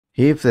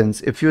Hey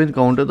friends, if you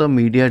encounter the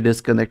media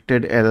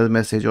disconnected error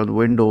message on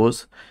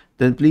Windows,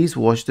 then please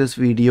watch this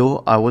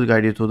video. I will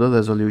guide you through the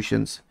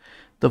resolutions.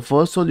 The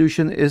first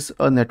solution is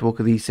a network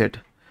reset.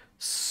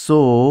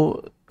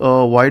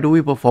 Why do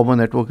we perform a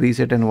network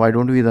reset and why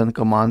don't we run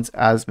commands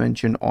as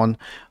mentioned on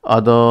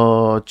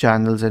other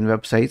channels and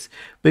websites?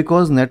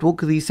 Because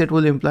network reset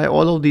will imply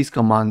all of these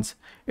commands.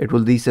 It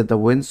will reset the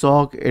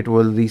WinSock, it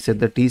will reset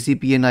the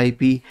TCP and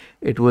IP,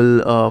 it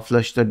will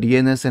flush the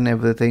DNS and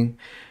everything.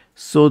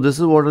 So this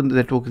is what a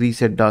network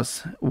reset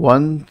does.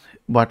 One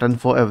button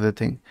for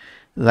everything.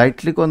 Right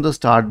click on the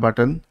start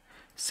button,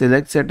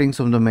 select settings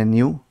from the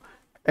menu,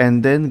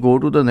 and then go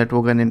to the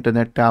network and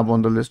internet tab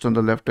on the list on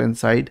the left hand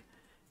side.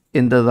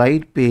 In the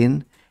right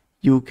pane,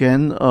 you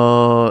can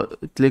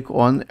click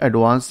on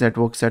advanced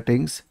network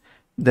settings,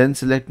 then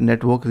select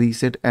network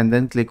reset and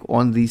then click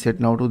on reset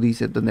now to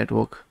reset the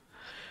network.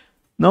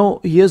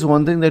 Now, here's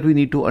one thing that we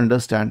need to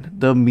understand.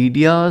 The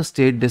media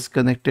state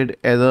disconnected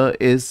error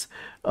is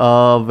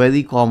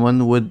very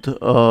common with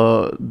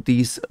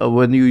these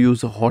when you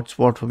use a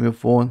hotspot from your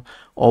phone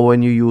or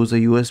when you use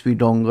a USB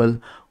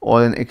dongle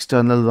or an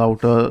external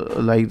router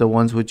like the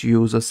ones which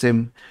use a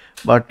SIM.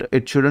 But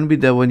it shouldn't be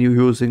there when you're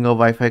using a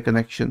Wi-Fi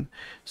connection.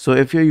 So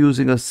if you're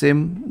using a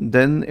SIM,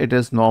 then it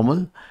is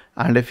normal.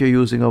 And if you're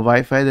using a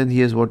Wi-Fi, then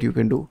here's what you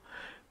can do.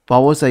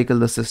 Power cycle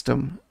the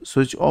system.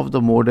 Switch off the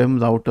modem,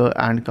 router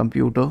and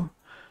computer.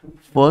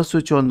 First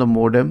switch on the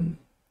modem.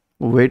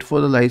 Wait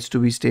for the lights to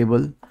be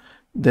stable.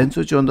 Then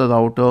switch on the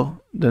router.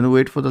 Then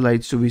wait for the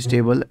lights to be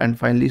stable. And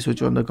finally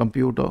switch on the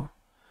computer.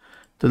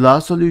 The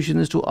last solution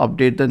is to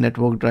update the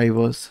network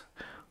drivers.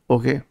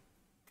 Okay.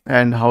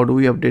 And how do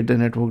we update the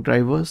network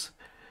drivers?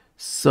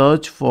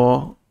 Search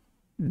for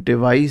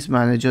device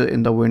manager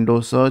in the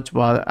Windows search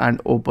bar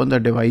and open the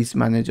device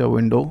manager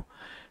window.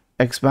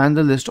 Expand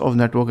the list of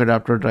network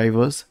adapter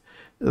drivers.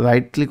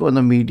 Right click on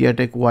the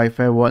MediaTek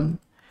Wi-Fi 1.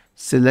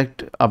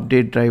 Select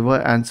update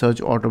driver and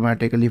search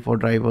automatically for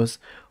drivers.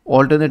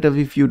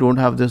 Alternatively, if you don't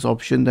have this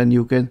option, then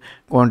you can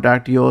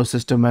contact your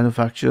system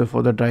manufacturer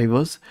for the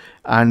drivers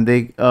and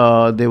they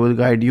will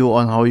guide you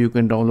on how you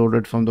can download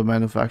it from the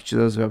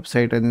manufacturer's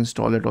website and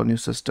install it on your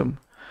system.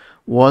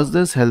 Was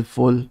this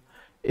helpful?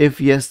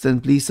 If yes,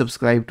 then please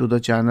subscribe to the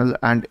channel,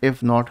 and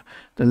if not,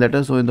 then let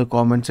us know in the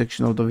comment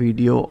section of the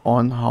video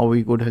on how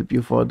we could help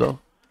you further.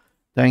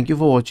 Thank you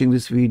for watching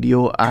this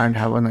video and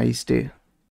have a nice day.